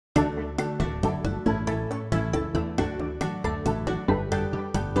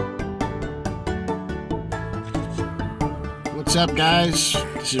What's up, guys?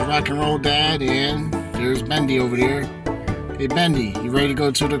 This is Rock and Roll Dad, and there's Bendy over there. Hey Bendy, you ready to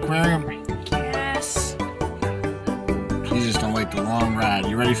go to the aquarium? Yes. You just don't like the long ride.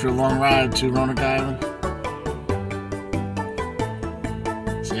 You ready for the long ride to Roanoke Island?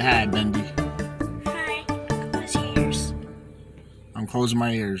 Say hi, Bendy. Hi. Close your ears. I'm closing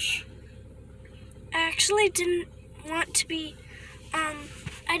my ears. I actually didn't want to be, I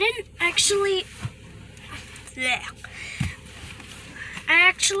didn't actually, bleh. I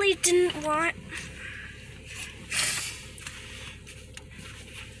actually didn't want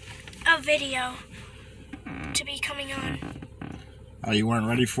a video to be coming on. Oh, you weren't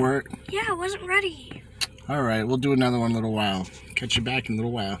ready for it? Yeah, I wasn't ready. Alright, we'll do another one in a little while. Catch you back in a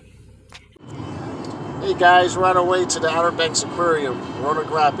little while. Hey guys, we're on our way to the Outer Banks Aquarium, Roanoke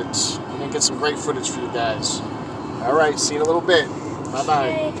Rapids. We're going to get some great footage for you guys. Alright, see you in a little bit. Bye-bye.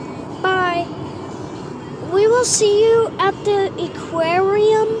 Okay, bye. We will see you at the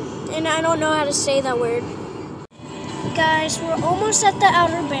aquarium, and I don't know how to say that word. Guys, we're almost at the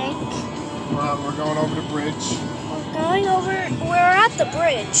Outer Bank. We're going over the bridge. We're at the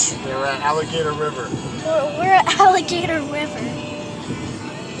bridge. We're at Alligator River. We're at Alligator River.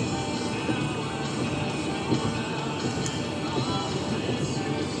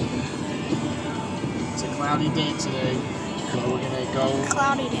 It's a cloudy day today, so we're going to go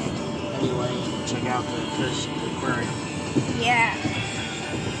Cloudy day. anyway and check out the fish in the aquarium. Yeah. We're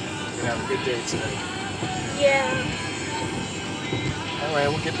going to have a good day today. Yeah. Anyway,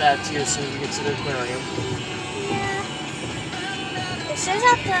 we'll get back to you as soon as we get to the aquarium. Yeah. It says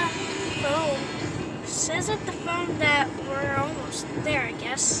at the phone. It says at the phone that we're almost there, I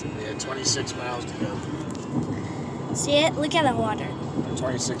guess. Yeah, 26 miles to go. See it? Look at the water.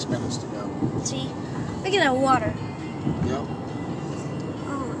 26 minutes to go. See? Look at that water. Yep.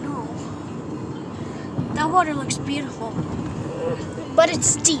 Oh no. That water looks beautiful. But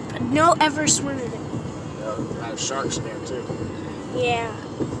it's deep. No ever swim in it. Yeah, there are sharks in there too. Yeah.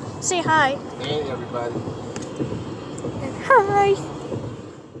 Say hi. Hey everybody. And hi.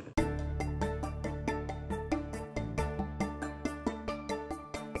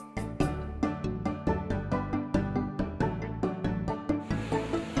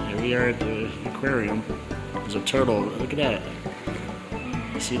 Here we are at the aquarium. There's a turtle. Look at that.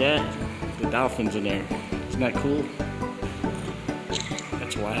 You see that? The dolphins in there. Isn't that cool?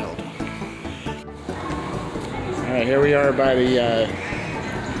 That's wild. Alright, here we are by the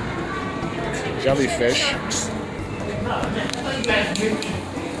jellyfish.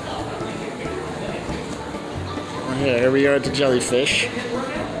 Oh, yeah, here we are at the jellyfish.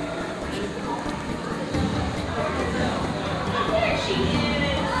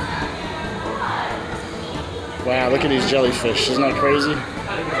 Wow, look at these jellyfish. Isn't that crazy?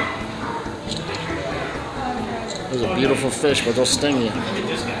 Those are beautiful fish, but they'll sting you. I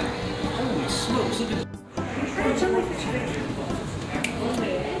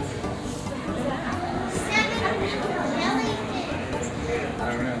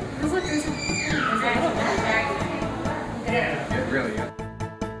don't know. Yeah, it really is.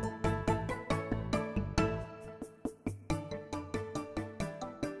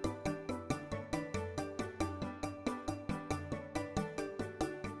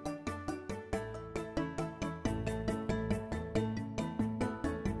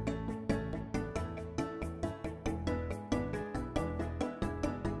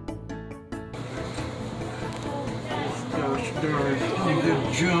 You good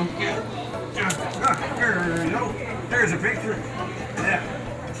jump. There you go. There's a picture. Yeah.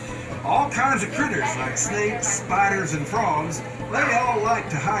 All kinds of critters like snakes, spiders, and frogs, they all like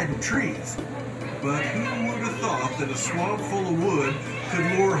to hide in trees. But who would have thought that a swamp full of wood could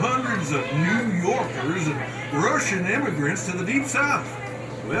lure hundreds of New Yorkers and Russian immigrants to the deep south?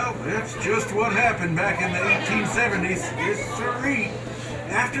 Well, that's just what happened back in the 1870s. Yes, sirree.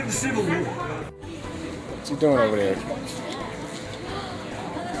 After the Civil War. What's he doing over there?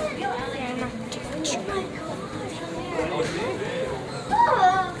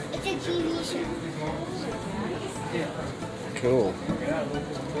 It's a TV show. Cool.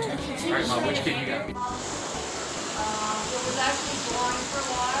 Alright, Mom, which kid you got? It was actually blind for a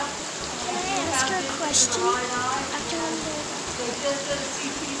while. Can I ask her a question? After I'm done. They just did a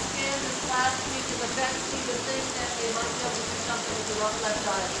CT scan this last week and the vet seemed to think that they might be able to do something with the left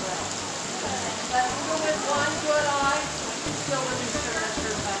eye as well. But even with one good eye, still when you turn that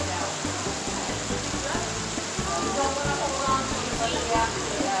turn back out. You don't want to hold on to it, but you have to.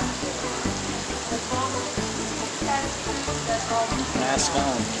 As long as you catch food, that's all. Mask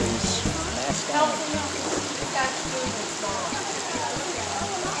on, please. Mask on. Help them catch food, it's gone.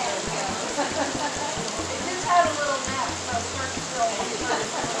 had a little nap, so we're still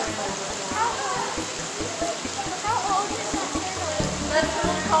How old is that turtle? That's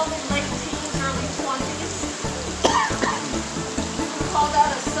probably late teens, early 20s. We call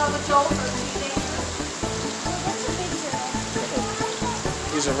that a sub-adult or teenager. That's a big turtle.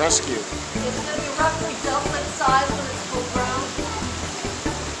 He's a rescue. It's going to be roughly double its size when it's full grown.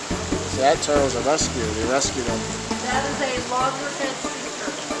 So that turtle's a rescue. They rescued him. That is a loggerhead sea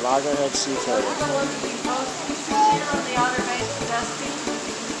turtle. Loggerhead sea turtle. Those are the ones we mostly see here on the Outer Banks of Bendy.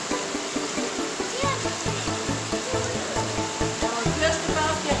 And we're just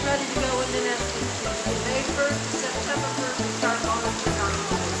about to get ready to go into nesting season. May 1st to September 1st we start monitoring our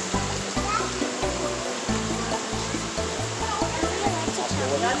nests.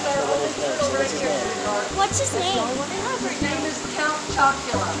 That's our only turtle right here. What's his name? His name is Count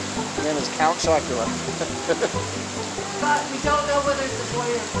Chocula. His name is Count Chocula. But we don't know whether it's a boy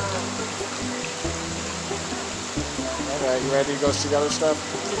or a girl. Alright, you ready to go see the other stuff?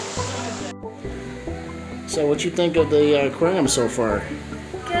 So what you think of the aquarium so far?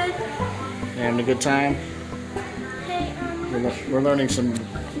 Good. You having a good time? Hey, We're learning some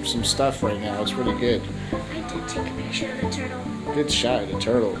stuff right now. It's really good. I did take a picture of the turtle. Good shot at the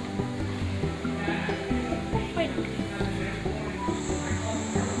turtle. Wait.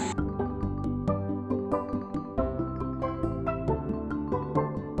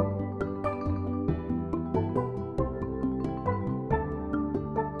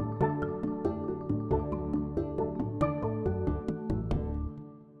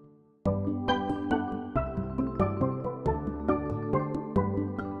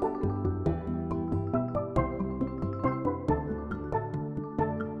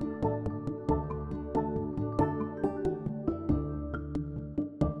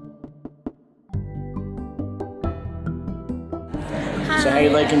 So how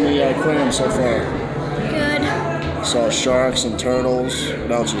you liking the aquarium so far? Good. Saw sharks and turtles.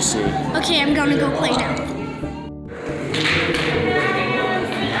 What else you see? Okay, I'm gonna go play now.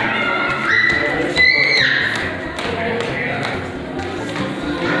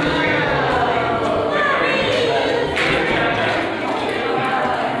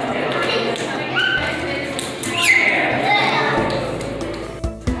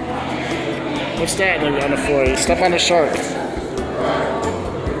 What's that on the floor? You step on the shark.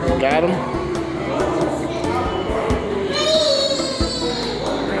 Got him?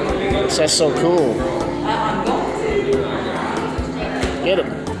 That's so cool. Get him.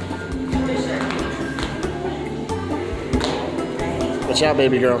 Watch out,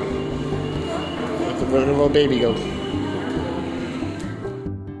 baby girl. Where did the little baby go?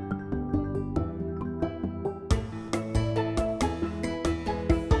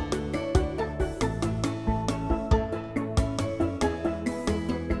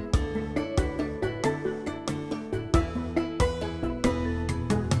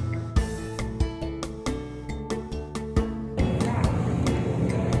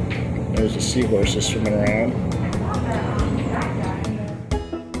 There's a seahorse just swimming around.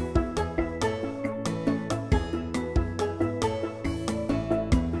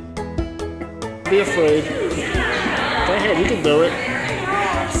 Be afraid. Go ahead, you can do it.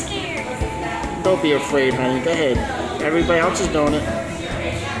 I'm scared. Don't be afraid, honey. Go ahead. Everybody else is doing it.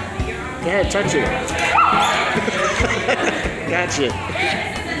 Go ahead, touch it. Gotcha.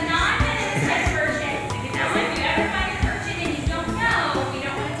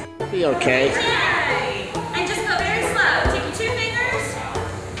 Be okay. And just go very slow. Take your 2 fingers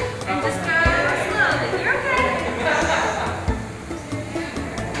and just go slowly. You're okay.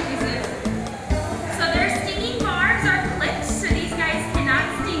 So their stinging barbs are clipped, so these guys cannot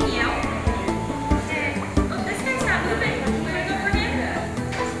sting you. Oh, this guy's not moving. You want to go for him?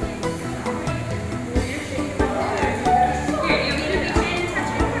 Here, you need to reach in and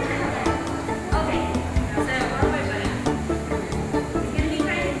touch him. Okay. So, where am I putting? It's going to be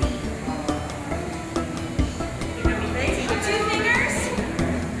kind of deep. Take your 2 fingers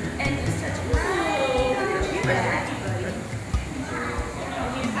and just touch it right back.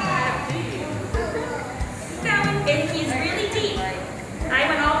 And he's really deep. I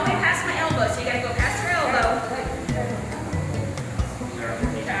went all the way past my elbow, so you gotta go past your elbow.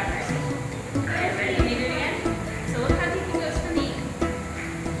 Alright, ready? Let me do it again. So look how deep he goes for me.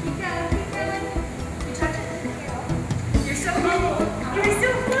 Keep going, keep going. You touch it. You're so close. You're so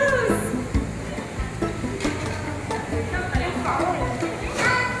close.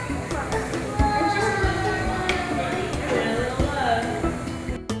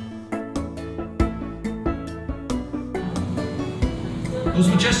 Those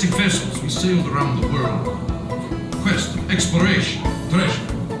majestic vessels we sailed around the world, quest of exploration, treasure.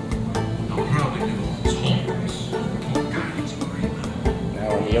 How proudly they go home.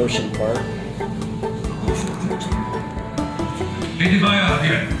 the ocean part. Bendy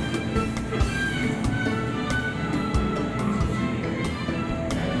here.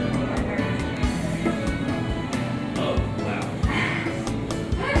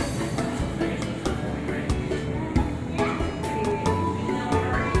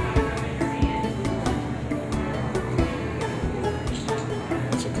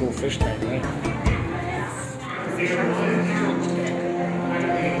 That's a cool fish tank, right?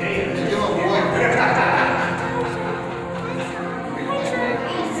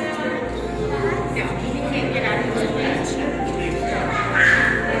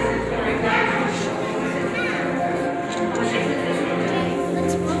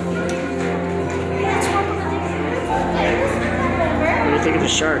 What do you think of the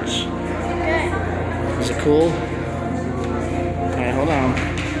sharks? Is it cool? Alright, hold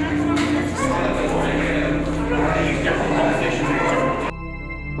on.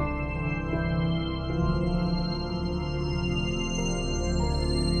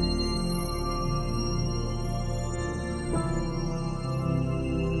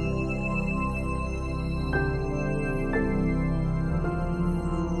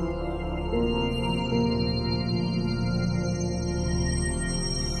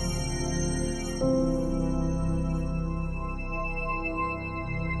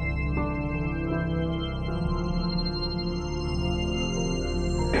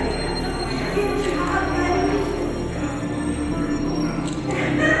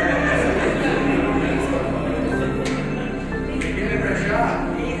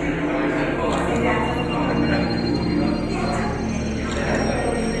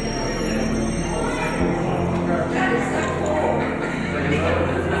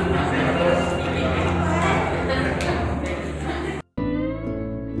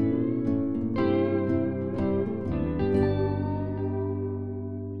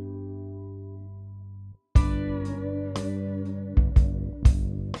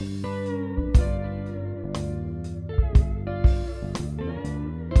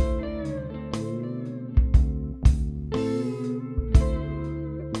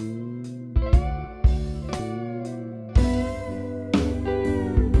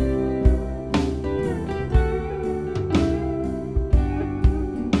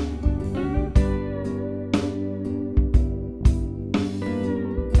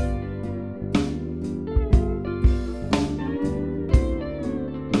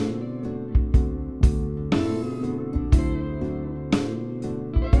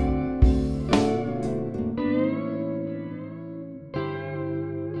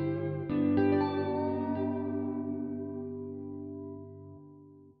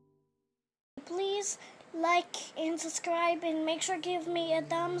 Please like and subscribe, and make sure to give me a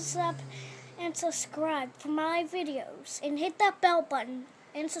thumbs up and subscribe for my videos, and hit that bell button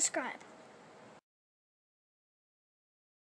and subscribe.